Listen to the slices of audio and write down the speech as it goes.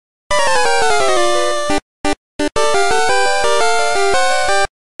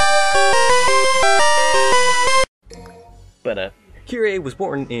but Kyrie was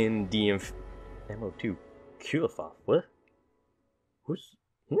born in DMO2 Kulafov. What? Who's?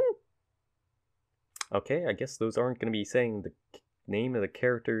 Okay, I guess those aren't going to be saying the name of the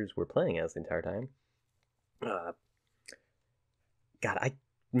characters we're playing as the entire time. God, I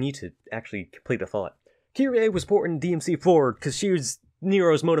need to actually complete the thought. Kyrie was born in DMC4 because she was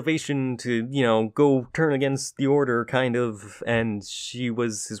Nero's motivation to, go turn against the Order, kind of, and she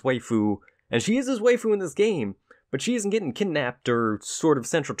was his waifu. And she is his waifu in this game, but she isn't getting kidnapped or sort of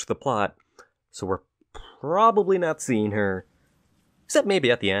central to the plot, so we're probably not seeing her. Except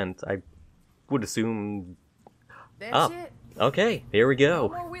maybe at the end, I would assume... That's it. Okay, here we go.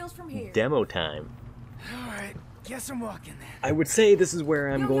 No more wheels from here. Demo time. Alright, guess I'm walking then. I would say this is where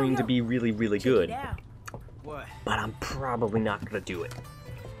I'm going to be really, really good. Check it out. What? But I'm probably not going to do it.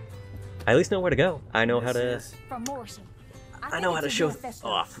 I at least know where to go. I know how to... From Morrison. I know how to show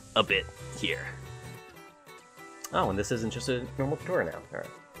off a bit here. Oh, and this isn't just a normal tutorial now. Alright.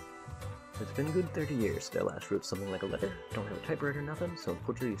 It's been a good 30 years since I last wrote something like a letter. Don't have a typewriter or nothing, so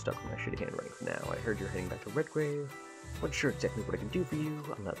unfortunately you're stuck with my shitty handwriting for now. I heard you're heading back to Redgrave. Wasn't sure exactly what I can do for you.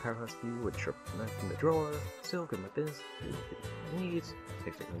 I'm not a powerhouse for you. Wasn't sure if knife in the drawer. Still, good at my business. Do what you need.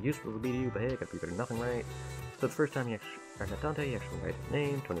 Takes something useful to be to you, but hey, I gotta be better than nothing, right? So the first time you actually met Dante, you actually write his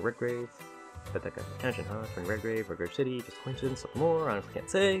name, Tony Redgrave. Bet that got your attention, huh? Tony Redgrave, Redgrave City, just a coincidence, something more, honestly can't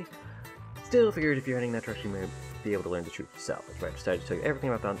say. Still figured if you're heading that direction, you may be able to learn the truth yourself. That's right, I decided to tell you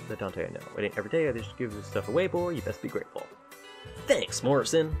everything about the Dante I know. Waiting every day, I just give this stuff away, boy, you best be grateful. Thanks,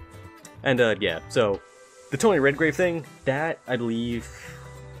 Morrison! And, yeah, so, the Tony Redgrave thing, that, I believe...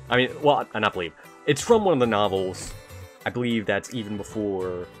 I mean, well, I not believe. It's from one of the novels. I believe that's even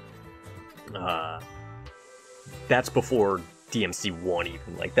before... that's before DMC1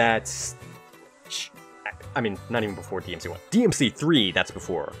 even. Like, that's... I mean, not even before DMC1. DMC3, that's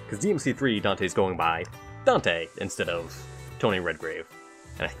before. Because DMC3, Dante's going by Dante instead of Tony Redgrave.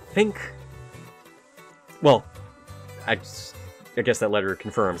 And I think... Well, I guess that letter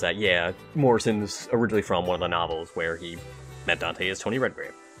confirms that, yeah, Morrison's originally from one of the novels where he met Dante as Tony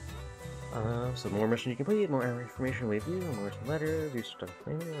Redgrave. So more mission you complete, more information with you, more letter, view stuff.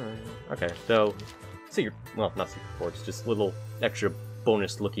 Okay, so secret, well, not secret reports, just little extra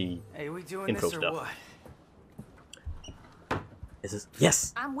bonus-looky info stuff. What? Is this?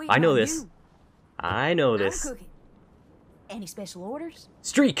 Yes, I'm waiting I know on this. you. I know I'm this. cooking. Any special orders?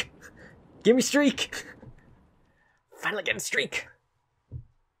 Streak! Give me streak! Finally getting streak!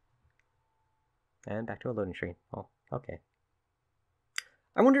 And back to a loading screen. Oh, okay.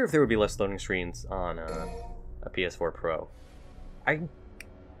 I wonder if there would be less loading screens on a PS4 Pro.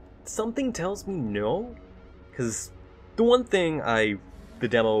 Something tells me no, because the one thing the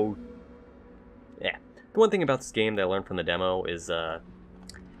one thing about this game that I learned from the demo is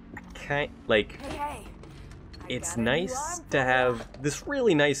it's nice to have this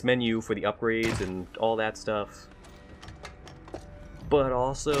really nice menu for the upgrades and all that stuff, but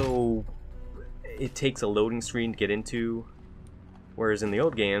also it takes a loading screen to get into. Whereas in the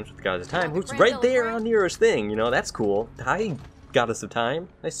old games, with the Goddess of Time, who's right there on Nero's thing, that's cool. Hi, Goddess of Time.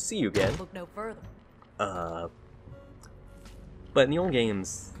 Nice to see you again. Look no further. But in the old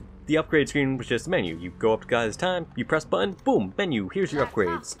games, the upgrade screen was just a menu. You go up to Goddess of Time, you press button, boom, menu, here's your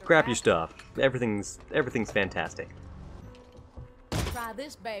upgrades. Grab your stuff. Everything's fantastic. Try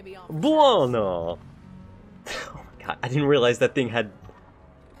this baby on. Buono! Oh my god, I didn't realize that thing had...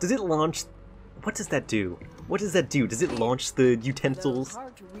 Does it launch... What does that do? What does that do? Does it launch the utensils?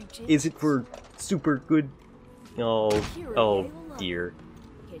 Is it for super good... Oh dear.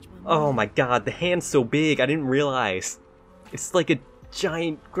 Oh my god, the hand's so big, I didn't realize. It's like a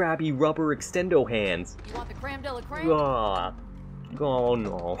giant grabby rubber extendo hands. You want the creme de la creme? Oh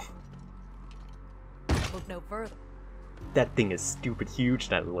no. Look no further. That thing is stupid huge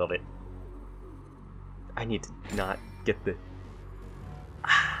and I love it. I need to not get the...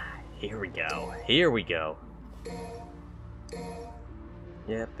 Here we go. Here we go.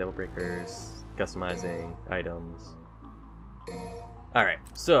 Yep, devil breakers, customizing, items. Alright,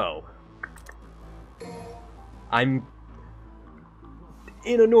 so... I'm...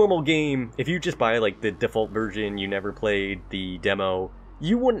 In a normal game, if you just buy, like, the default version, you never played the demo,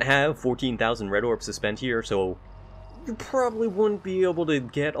 you wouldn't have 14,000 red orbs to spend here, so... You probably wouldn't be able to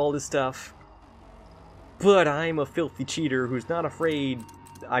get all this stuff. But I'm a filthy cheater who's not afraid...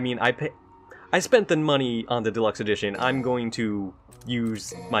 I mean, I spent the money on the deluxe edition. I'm going to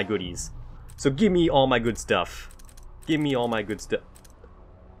use my goodies. So give me all my good stuff. Give me all my good stuff.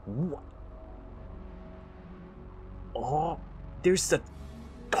 What? Oh, there's a...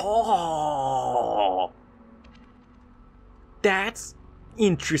 Oh! That's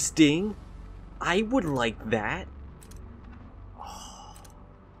interesting. I would like that.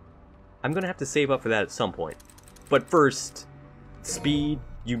 I'm gonna have to save up for that at some point. But first, speed.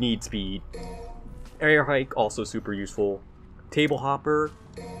 You need speed. Air hike, also super useful. Table hopper,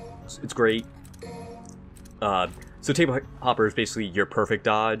 it's great. So table hopper is basically your perfect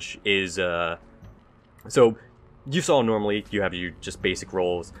dodge. So you saw normally you have your just basic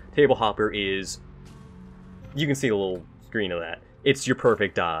rolls. Table hopper is, you can see a little screen of that. It's your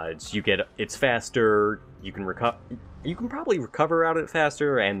perfect dodge. It's faster. You can recover. You can probably recover out of it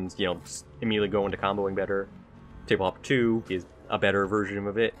faster, and immediately go into comboing better. Table hopper 2 is a better version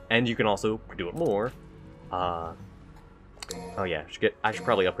of it, and you can also do it more. Oh yeah, I should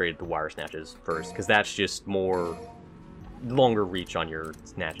probably upgrade the wire snatches first, because that's just longer reach on your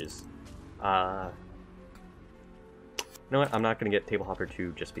snatches. You know what? I'm not gonna get Table Hopper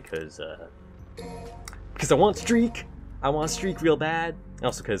 2 just because I want Streak. I want Streak real bad.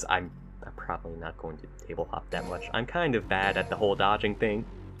 Also because I'm probably not going to table hop that much. I'm kind of bad at the whole dodging thing.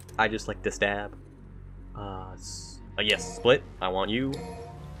 I just like to stab. Yes, Split. I want you.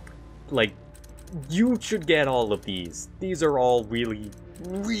 Like, you should get all of these. These are all really,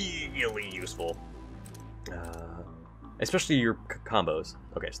 really useful. Especially your combos.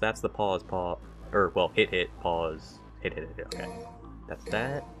 Okay, so that's the pause, or, well, hit, pause, hit, okay. That's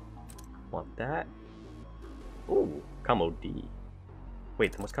that. Want that. Ooh, combo D.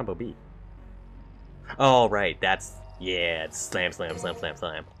 Wait, then what's combo B? Oh, right, that's, yeah, it's slam, slam, slam, slam,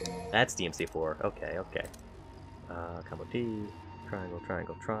 slam. That's DMC4, okay. Combo D, triangle,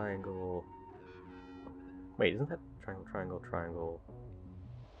 triangle, triangle. Wait, isn't that triangle, triangle, triangle?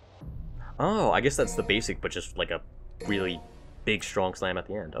 Oh, I guess that's the basic, but just like a really big, strong slam at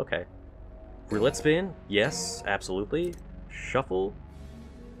the end. Okay. Roulette spin? Yes, absolutely. Shuffle?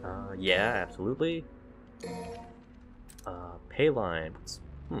 Yeah, absolutely. Pay line.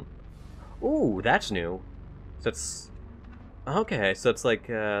 Ooh, that's new. So it's... Okay, so it's like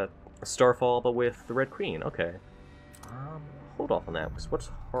Starfall, but with the Red Queen. Okay. Hold off on that. What's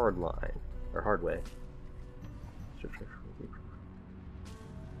hard line? Or hard way?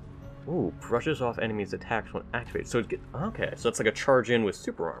 Ooh, brushes off enemies' attacks when activated. So okay, so it's like a charge in with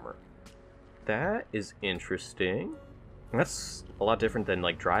super armor. That is interesting. That's a lot different than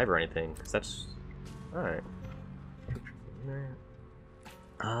like drive or anything, because that's alright.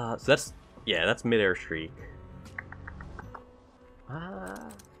 So that's mid-air streak.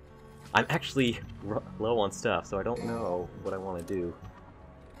 I'm actually low on stuff, so I don't know what I want to do.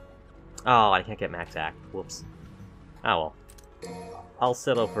 Oh, I can't get max act. Whoops. Oh well. I'll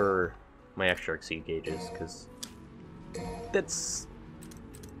settle for my extra exceed gauges, because that's...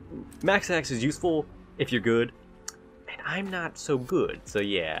 Max axe is useful if you're good, and I'm not so good, so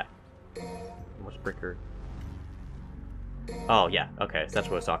yeah. What's breaker? Oh, yeah, okay, so that's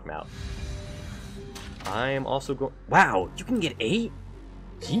what I was talking about. I am also going... Wow, you can get 8?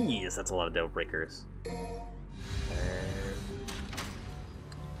 Jeez, that's a lot of devil breakers.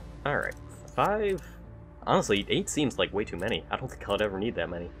 Alright, 5... Honestly, 8 seems like way too many. I don't think I'll ever need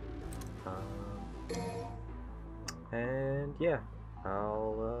that many. And yeah,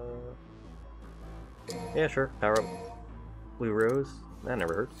 I'll, yeah, sure, power up Blue Rose. That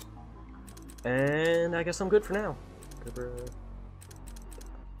never hurts. And I guess I'm good for now.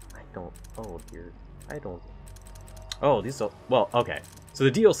 Oh dear, oh, these are, well, okay. So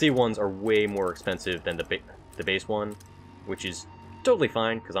the DLC ones are way more expensive than the base one, which is totally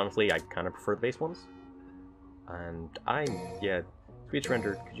fine, because honestly, I kind of prefer the base ones. And yeah, Sweet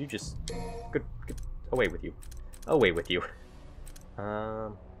Surrender, could you just, good, away with you. Away with you.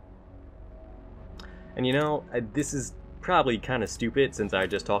 And you know, this is probably kind of stupid, since I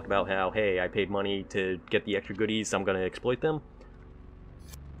just talked about how, hey, I paid money to get the extra goodies, so I'm gonna exploit them.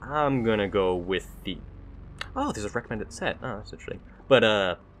 I'm gonna go with the... Oh, there's a recommended set. Oh, that's interesting. But,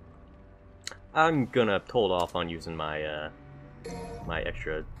 I'm gonna hold off on using my, my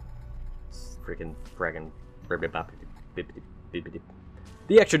extra freaking dragon...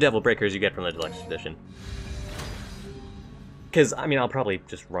 The extra devil breakers you get from the deluxe edition. Because, I mean, I'll probably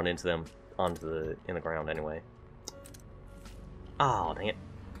just run into them in the ground anyway. Oh, dang it.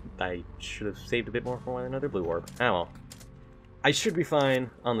 I should have saved a bit more for another blue orb. Oh well. I should be fine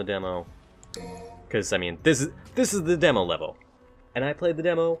on the demo. Because, I mean, this is the demo level. And I played the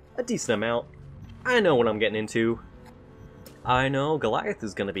demo a decent amount. I know what I'm getting into. I know Goliath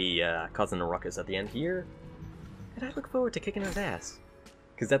is going to be causing a ruckus at the end here. And I look forward to kicking his ass.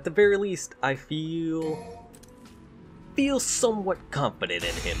 Because at the very least, I feel somewhat confident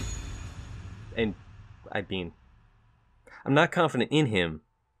in him. And, I mean, I'm not confident in him.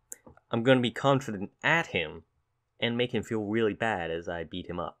 I'm going to be confident at him and make him feel really bad as I beat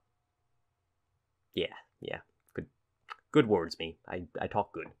him up. Yeah. Good words, me. I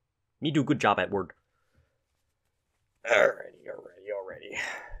talk good. Me do good job at word. Alrighty.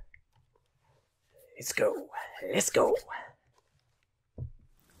 Let's go.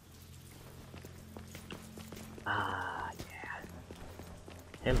 Ah, yeah.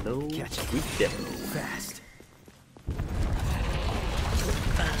 Hello, Catch it. sweet demo. Fast.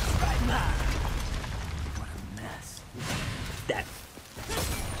 What a mess. That.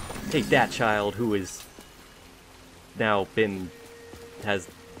 Take that, child who is now has.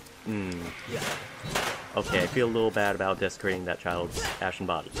 Okay, I feel a little bad about desecrating that child's ashen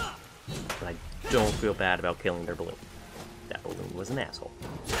body. But I don't feel bad about killing their balloon. That balloon was an asshole.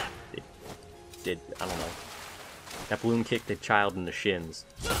 I don't know. That balloon kicked the child in the shins.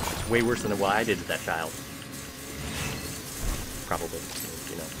 It's way worse than what I did to that child. Probably,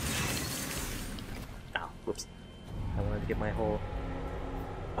 you know. Ow, whoops. I wanted to get my whole...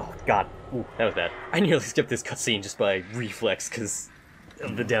 Oh, God. Ooh, that was bad. I nearly skipped this cutscene just by reflex because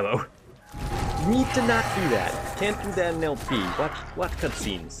of the demo. Need to not do that. Can't do that in LP. Watch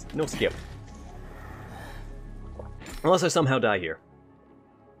cutscenes. No skip. Unless I somehow die here.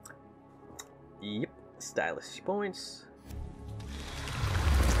 Yep. Stylish points.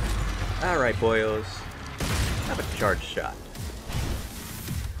 Alright, boyos. Have a charge shot.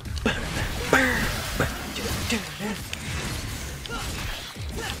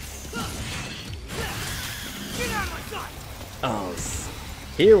 Oh,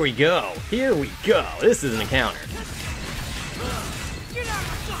 here we go. This is an encounter.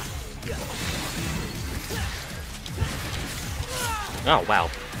 Oh, wow.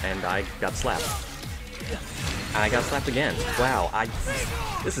 And I got slapped. I got slapped again. Wow,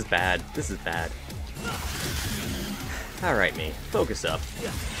 this is bad. Alright, me. Focus up.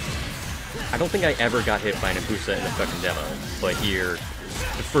 I don't think I ever got hit by Nafusa in the fucking demo, but here,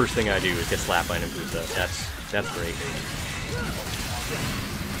 the first thing I do is get slapped by Nafusa. That's great.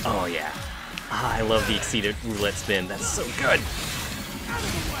 Oh, yeah. I love the exceeded roulette spin. That's so good.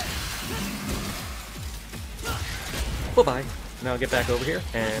 Bye-bye. Now I'll get back over here,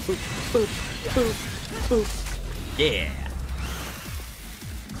 and boop, boop, boop, boop. Yeah!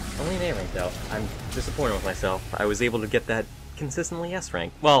 Only an A rank, though. I'm disappointed with myself. I was able to get that consistently S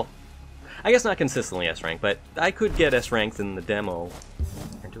rank. Well, I guess not consistently S rank, but I could get S ranked in the demo.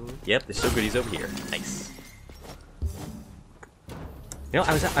 Yep, there's still goodies over here. Nice. You know,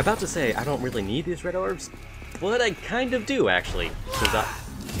 I was about to say I don't really need these red orbs, but I kind of do, actually. Because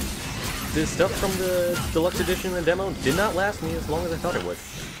the stuff from the deluxe edition in the demo did not last me as long as I thought it would.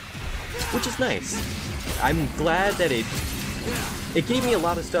 Which is nice. I'm glad that it gave me a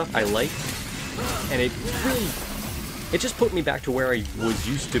lot of stuff I liked, and it just put me back to where I was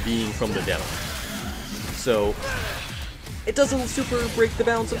used to being from the demo. So, it doesn't super break the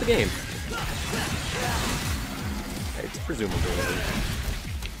balance of the game. It's presumably.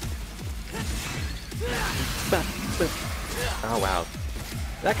 Oh wow.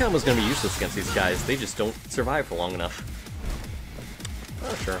 That combo's gonna be useless against these guys, they just don't survive for long enough.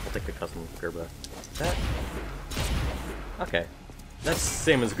 Oh sure, I'll take the custom Gerber. That? Okay. That's the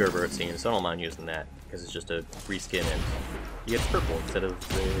same as Gerber it seems, so I don't mind using that, because it's just a reskin and you get purple instead of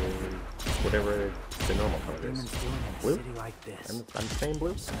the whatever the normal color is. Blue? I'm saying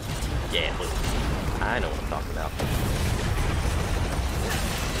blue? Yeah, blue. I know what I'm talking about.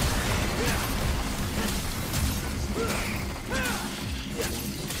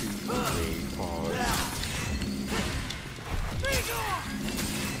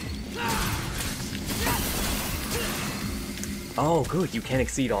 Oh, good, you can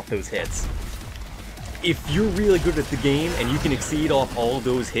exceed off those hits. If you're really good at the game and you can exceed off all of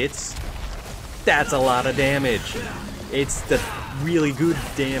those hits, that's a lot of damage. It's the really good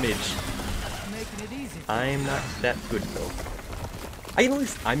damage. I'm not that good though.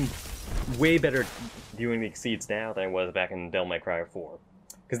 I'm way better doing the exceeds now than I was back in Devil May Cry 4.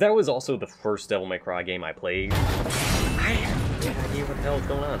 Because that was also the first Devil May Cry game I played. I have no idea what the hell is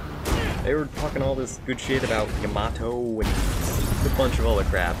going on. They were talking all this good shit about Yamato and a bunch of other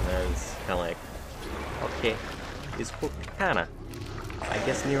crap, and I was kind of like, okay, it's full katana. I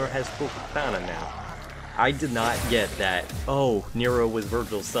guess Nero has full katana now. I did not get that, oh, Nero was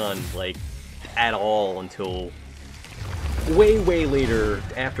Virgil's son, like, at all until way, way later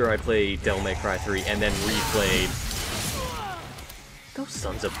after I played Devil May Cry 3 and then replayed. Those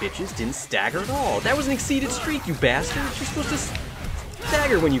sons of bitches didn't stagger at all. That was an exceeded streak, you bastard. You're supposed to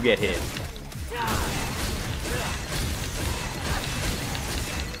stagger when you get hit.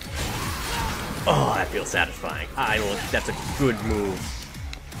 Oh, that feels satisfying. That's a good move.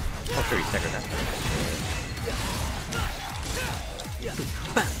 I'll show you stagger that.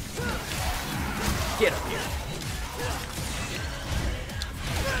 Get up here.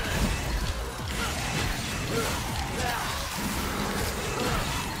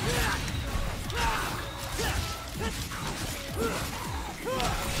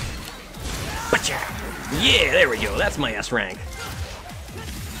 Gotcha! Yeah, there we go. That's my S rank.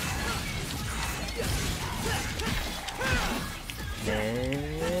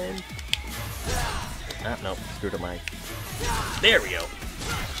 And... ah, no. Screwed up my... there we go.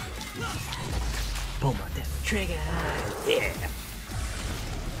 Pull my damn trigger. Yeah.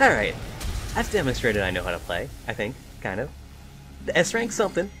 Alright. I've demonstrated I know how to play, I think. Kind of. The S rank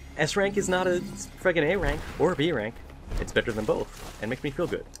something. S rank is not a friggin' A rank or a B rank. It's better than both, and makes me feel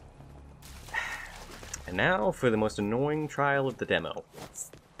good. And now for the most annoying trial of the demo.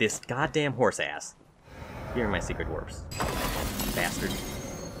 This goddamn horse ass. Here are my secret dwarfs. Bastard.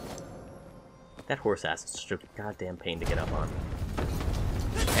 That horse ass is such a goddamn pain to get up on.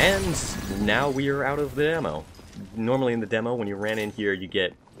 And now we are out of the demo. Normally in the demo, when you ran in here, you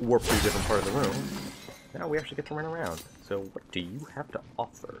get warped to a different part of the room. Now we actually get to run around. So what do you have to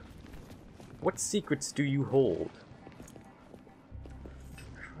offer? What secrets do you hold?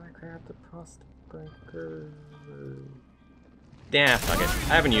 Try grab the pasta breaker. Yeah, fuck it.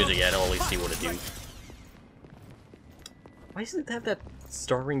 I haven't used it yet. I'll at least see what it do. Why does it have that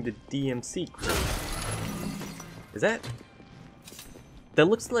starring the DMC crew? Is that... that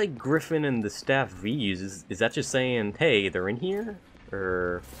looks like Griffin and the staff V uses. Is that just saying, hey, they're in here?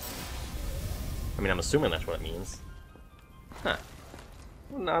 Or... I mean, I'm assuming that's what it means. Huh.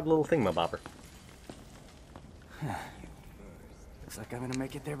 What an odd little thingamabobber. Looks like I'm gonna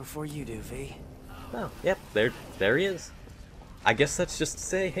make it there before you do, V. Oh, yep, there he is. I guess that's just to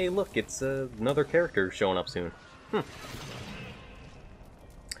say, hey, look, it's another character showing up soon.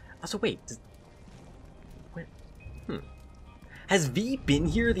 Also, wait. Wait. Has V been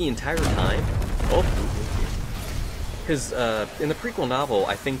here the entire time? Oh. Because in the prequel novel,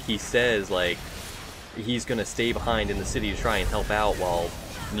 I think he says, like, he's gonna stay behind in the city to try and help out while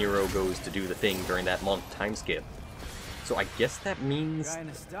Nero goes to do the thing during that month time skip. So I guess that means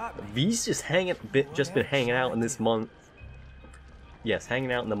V's just been hanging out in this month. Yes,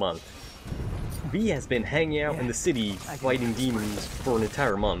 hanging out in the month. V has been hanging out in the city fighting demons for an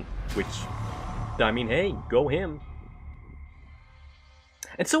entire month, which, I mean, hey, go him.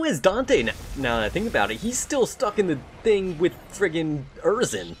 And so has Dante, now that I think about it. He's still stuck in the thing with friggin'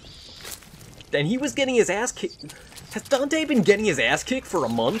 Urzin. And he was getting his ass kicked. Has Dante been getting his ass kicked for a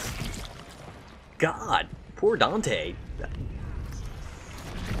month? God, poor Dante.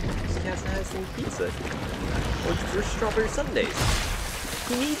 This guy's has some pizza. Or for strawberry sundaes.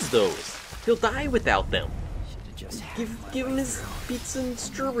 He needs those. He'll die without them. Give him his pizza and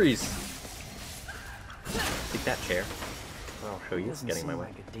strawberries. Take that chair. I'll show you. It's getting my way.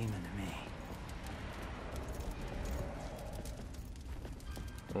 Like a demon to me.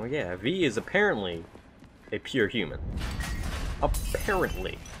 Well, yeah, V is apparently a pure human.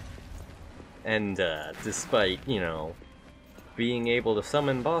 Apparently. And, despite, you know, being able to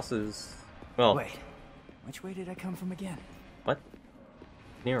summon bosses... well... wait. Which way did I come from again? What?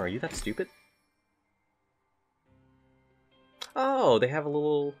 Nero, are you that stupid? Oh, they have a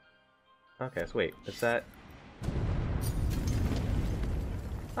little... okay, so wait, is that...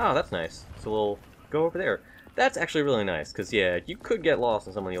 oh, that's nice. So we'll go over there. That's actually really nice, because, yeah, you could get lost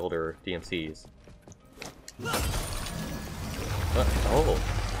in some of the older DMCs. Oh.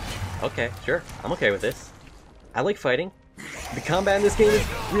 Okay, sure. I'm okay with this. I like fighting. The combat in this game is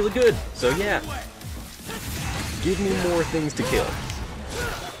really good, so yeah. Give me more things to kill.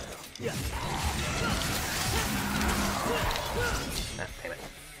 Ah, damn it.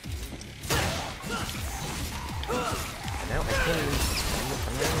 And now I can't even...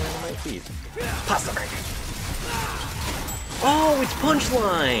 I'm running out of my feet. Pasta break! Oh, it's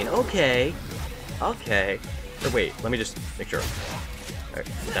Punchline! Okay. Okay. Or wait, let me just make sure. Alright,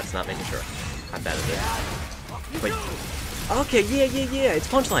 that's not making sure. I'm bad at this. Wait. Okay, yeah, it's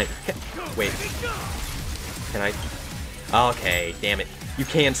Punchline! Wait. Can I... okay, damn it. You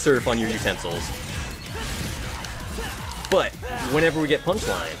can surf on your utensils. But, whenever we get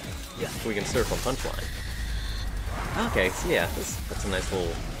Punchline, we can surf on Punchline. Okay, so yeah, that's a nice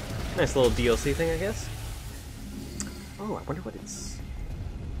little DLC thing, I guess. Oh, I wonder what it's...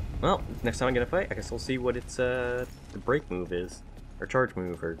 well, next time I get a fight, I guess we'll see what its, the break move is. Or charge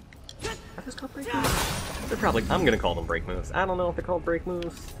move, or... are those called break moves? They're probably... I'm gonna call them break moves. I don't know if they're called break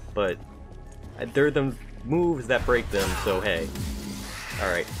moves, but... they're the moves that break them, so hey.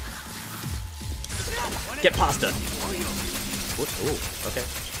 Alright. Get pasta! Ooh, okay.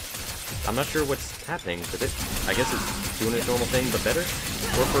 I'm not sure what's happening with it. I guess it's doing its normal thing, but better?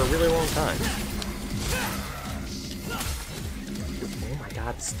 Or for a really long time. Oh my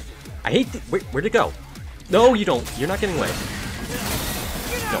god. I hate the... wait, where'd it go? No, you don't. You're not getting away.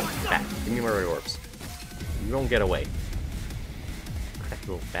 No, back. Give me my red orbs. You don't get away. Crack,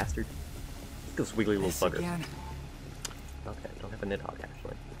 little bastard. This wiggly little bugger. Again. Okay, I don't have a Nidhogg,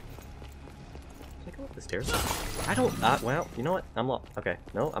 actually. Can I go up the stairs? I don't, well, you know what? I'm lost. Okay,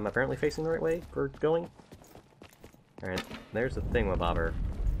 no, I'm apparently facing the right way for going. Alright, there's the thing with bobber.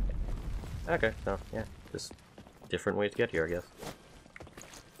 Okay, so, yeah, just different ways to get here, I guess.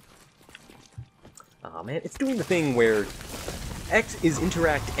 Aw, man, it's doing the thing where X is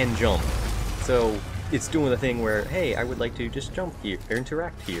interact and jump. So, it's doing the thing where, hey, I would like to just jump here, or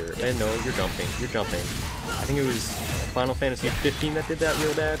interact here. And no, you're jumping, you're jumping. I think it was Final Fantasy 15 that did that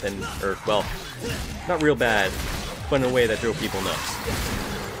real bad, and, or, well, not real bad, but in a way that drove people nuts.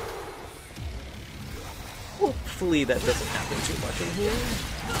 Hopefully that doesn't happen too much in here.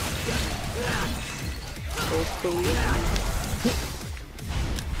 Hopefully.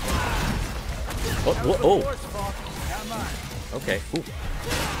 Oh. Okay. Ooh.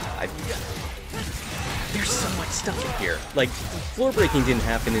 There's so much stuff in here. Like, floor breaking didn't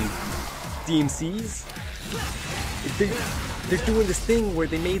happen in DMCs. They're doing this thing where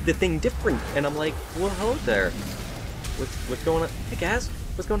they made the thing different, and I'm like, well, hello there. What's going on? Hey guys,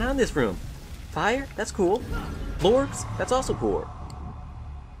 what's going on in this room? Fire? That's cool. Lords? That's also cool.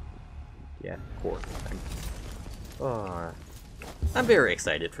 Yeah, cool. I'm very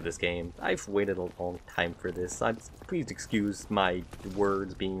excited for this game. I've waited a long time for this. Please excuse my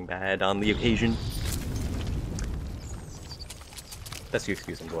words being bad on the occasion. That's the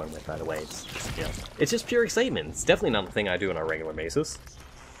excuse I'm going with, by the way. It's you know, it's just pure excitement. It's definitely not the thing I do on a regular basis.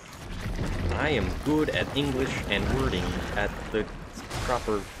 I am good at English and wording at the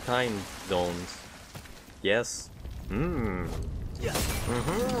proper time zones. Yes? Oh,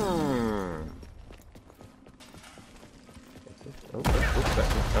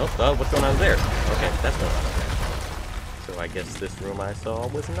 what's going on there? Okay, that's going on there. So I guess this room I saw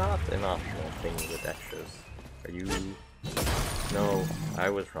was not an optional thing with extras. Are you... No, I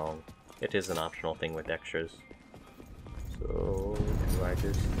was wrong. It is an optional thing with extras. So, do I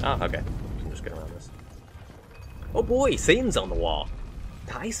just... Ah, okay. I'm just get around this. Oh boy, Satan's on the wall!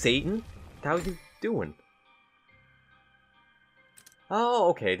 Hi, Satan! How you doing? Oh,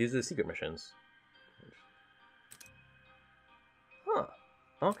 okay, these are the secret missions. Huh.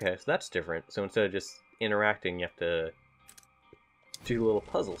 Okay, so that's different. So instead of just interacting, you have to do little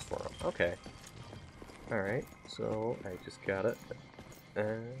puzzles for them. Okay. Alright, so I just got it.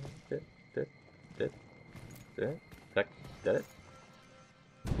 Did it?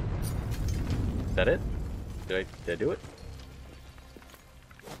 Is that it? Did I do it?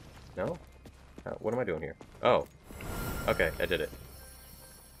 No? What am I doing here? Oh. Okay, I did it.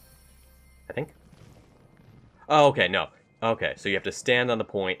 I think? Oh, okay, no. Okay, so you have to stand on the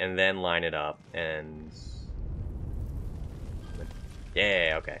point and then line it up, and...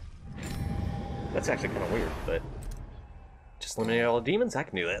 Yeah, okay. That's actually kind of weird, but... Just eliminate all the demons? I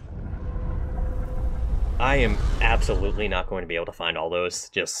can do that. I am absolutely not going to be able to find all those.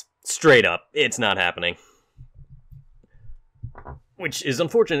 Just straight up. It's not happening. Which is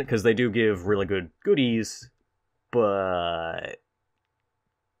unfortunate, because they do give really good goodies, but...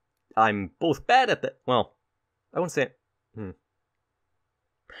 I'm both bad at that. Well, I wouldn't say...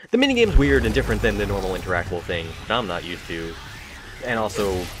 The minigame's weird and different than the normal interactable thing that I'm not used to. And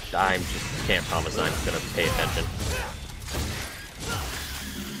also, I just can't promise I'm just gonna pay attention.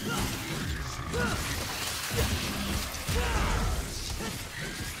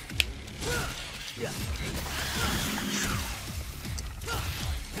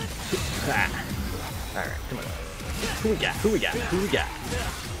 Alright, come on. Who we got? Who we got? Who we got?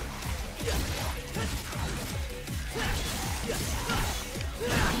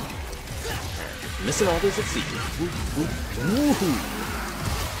 Missing all those at sea. Woohoo!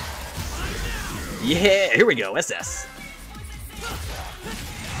 Yeah, here we go, SS.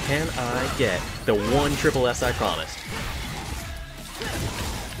 Can I get the one triple S I promised?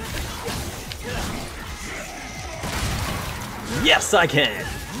 Yes, I can!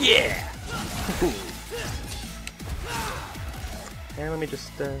 Yeah! And let me just,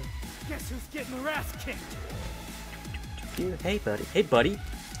 Guess who's getting their ass kicked? Hey, buddy. Hey, buddy.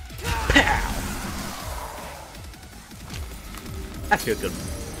 Pow! That feels good.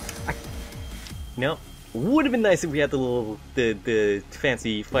 No, would have been nice if we had the little, the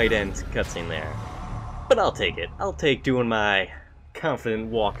fancy fight end cutscene there. But I'll take it. I'll take doing my confident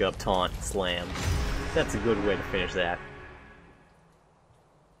walk-up taunt slam. That's a good way to finish that.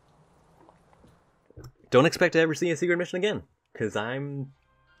 Don't expect to ever see a secret mission again, because I mean,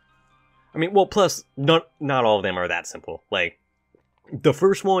 well, plus, not all of them are that simple. Like, The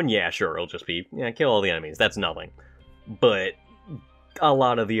first one, yeah, sure, it'll just be, yeah, kill all the enemies, that's nothing. But a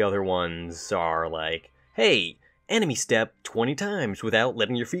lot of the other ones are like, hey, enemy step 20 times without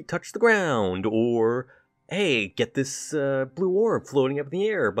letting your feet touch the ground, or hey, get this blue orb floating up in the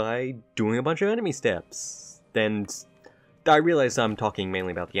air by doing a bunch of enemy steps. And I realize I'm talking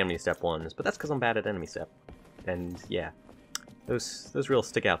mainly about the enemy step ones, but that's because I'm bad at enemy step. And yeah, those real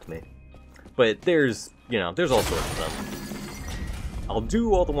stick out to me. But there's, you know, there's all sorts of them. I'll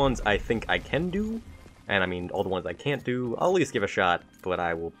do all the ones I think I can do, and I mean all the ones I can't do, I'll at least give a shot, but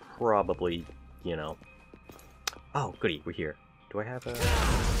I will probably, you know... Oh, goody, we're here. Do I have a...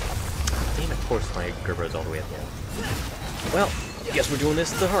 Damn, of course my Gerber's all the way at the end. Well, I guess we're doing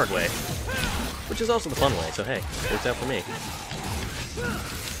this the hard way. Which is also the fun way, so hey, works out for me.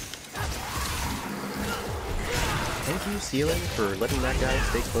 Thank you, Ceiling, for letting that guy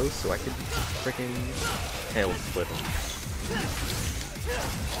stay close so I could freaking tail flip him.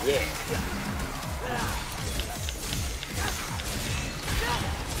 Yeah!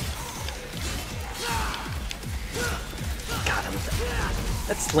 God,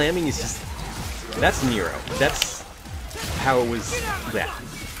 that slamming is just... That's Nero. That's how it was... Yeah.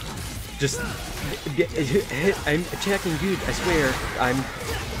 Just... I'm attacking good, I swear.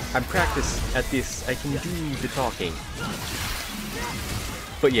 I'm practiced at this. I can do the talking.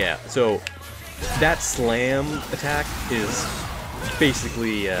 But yeah, so... That slam attack is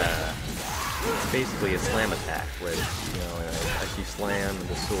basically a slam attack, where, you know, I actually slam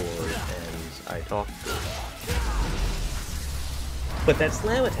the sword and I talk. But that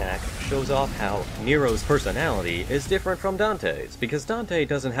slam attack shows off how Nero's personality is different from Dante's, because Dante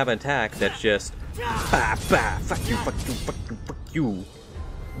doesn't have an attack that's just bah, bah, fuck you, fuck you, fuck you, fuck you.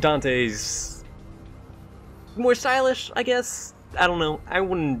 Dante's more stylish, I guess. I don't know. I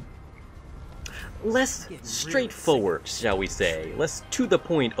wouldn't. Less straightforward, shall we say. Less to the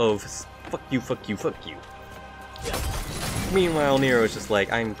point of fuck you, fuck you, fuck you. Meanwhile, Nero's just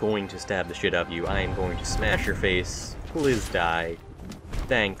like, I'm going to stab the shit out of you. I am going to smash your face. Please die.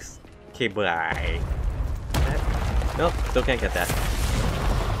 Thanks. Okay, bye. Nope, still can't get that.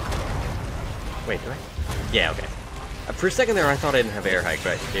 Wait, do I? Yeah, okay. For a second there, I thought I didn't have air hike,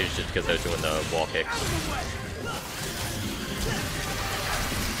 but it was just because I was doing the wall kicks.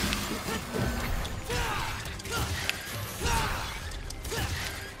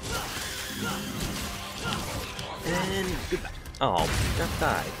 And goodbye. Oh, just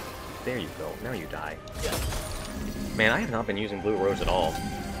died. There you go. Now you die. Man, I have not been using Blue Rose at all.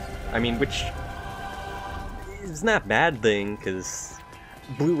 I mean, which is not a bad thing, because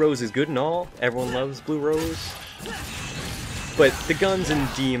Blue Rose is good and all. Everyone loves Blue Rose. But the guns in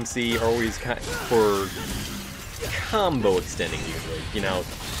DMC are always kind of for combo extending, usually. You know,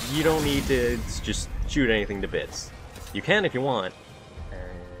 you don't need to just shoot anything to bits. You can if you want.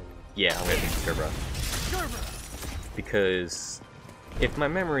 Yeah, I'm gonna take Gerber. Because if my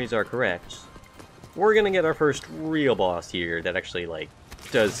memories are correct, we're gonna get our first real boss here that actually, like,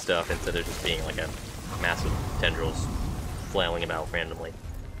 does stuff instead of just being like a massive tendrils flailing about randomly.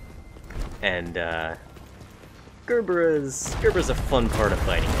 And Gerber's a fun part of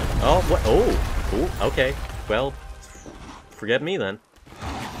fighting him. Oh, what? Oh, okay. Well, forget me then.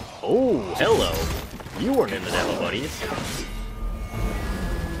 Oh, hello. You weren't in the demo, buddies.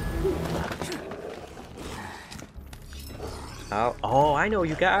 Oh, I know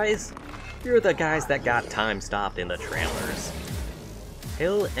you guys. You're the guys that got time stopped in the trailers.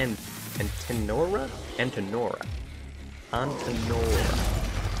 Hill and Antenora? Antenora.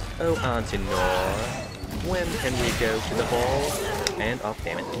 Oh, Antenora. When can we go to the ball? And, oh,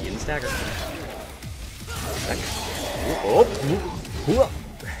 damn it, he didn't stagger.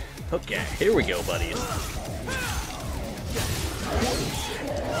 Okay, here we go, buddies.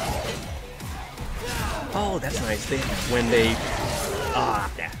 Oh, that's nice. When they...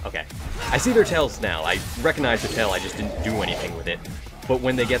 yeah, okay. I see their tails now. I recognize the tail, I just didn't do anything with it. But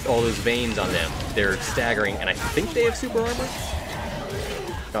when they get all those veins on them, they're staggering, and I think they have super armor?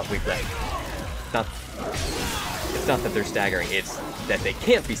 Oh, wait, right. It's not that they're staggering, it's that they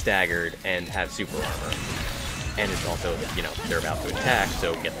can't be staggered and have super armor. And it's also that, you know, they're about to attack,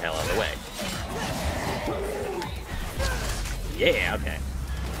 so get the hell out of the way. Yeah, okay.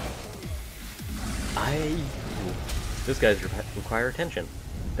 Those guys require attention.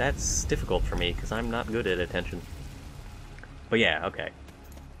 That's difficult for me, because I'm not good at attention. But yeah, okay.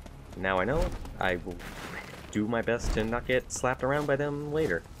 Now I know. I will do my best to not get slapped around by them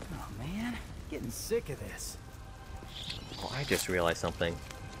later. Oh man, getting sick of this. Oh, I just realized something.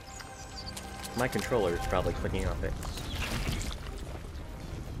 My controller is probably clicking off it.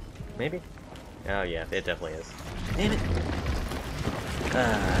 Maybe? Oh yeah, it definitely is. Damn it!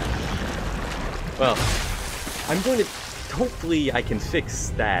 Well, I'm going to... Hopefully I can fix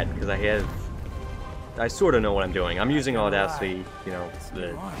that, because I sort of know what I'm doing. I'm using Audacity, you know,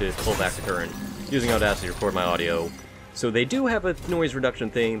 to pull back the current. Using Audacity to record my audio. So they do have a noise reduction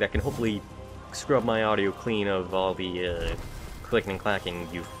thing that can hopefully scrub my audio clean of all the clicking and clacking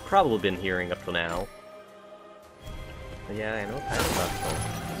you've probably been hearing up till now. But yeah, I know it's kind of possible.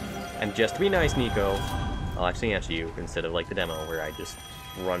 And just to be nice, Nico, I'll actually answer you instead of like the demo where I just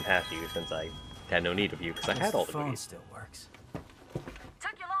run past you since I had no need of you because I had all the phone goodies. still works.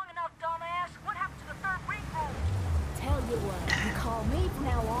 Took you long enough, dumbass. What happened to the third ring room? Tell you what, you call me from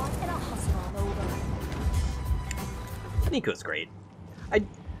now on, and I'll hustle on over. Nico's great.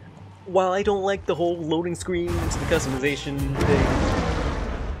 While I don't like the whole loading screens, the customization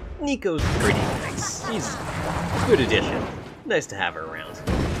thing, Nico's pretty nice. He's a good addition. Nice to have her around.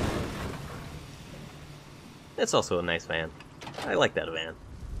 That's also a nice van. I like that van.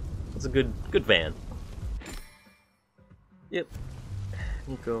 It's a good van. Yep.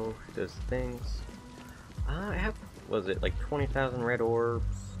 Nico does things. I have, was it like 20,000 red orbs?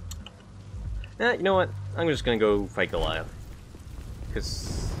 You know what? I'm just gonna go fight Goliath.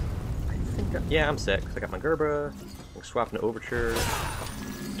 Because I think, yeah, I'm set. Because I got my Gerber, I'm swapping to Overture.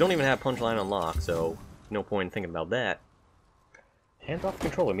 Don't even have Punchline unlocked, so no point in thinking about that. Hands off the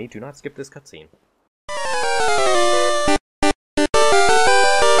controller, me. Do not skip this cutscene.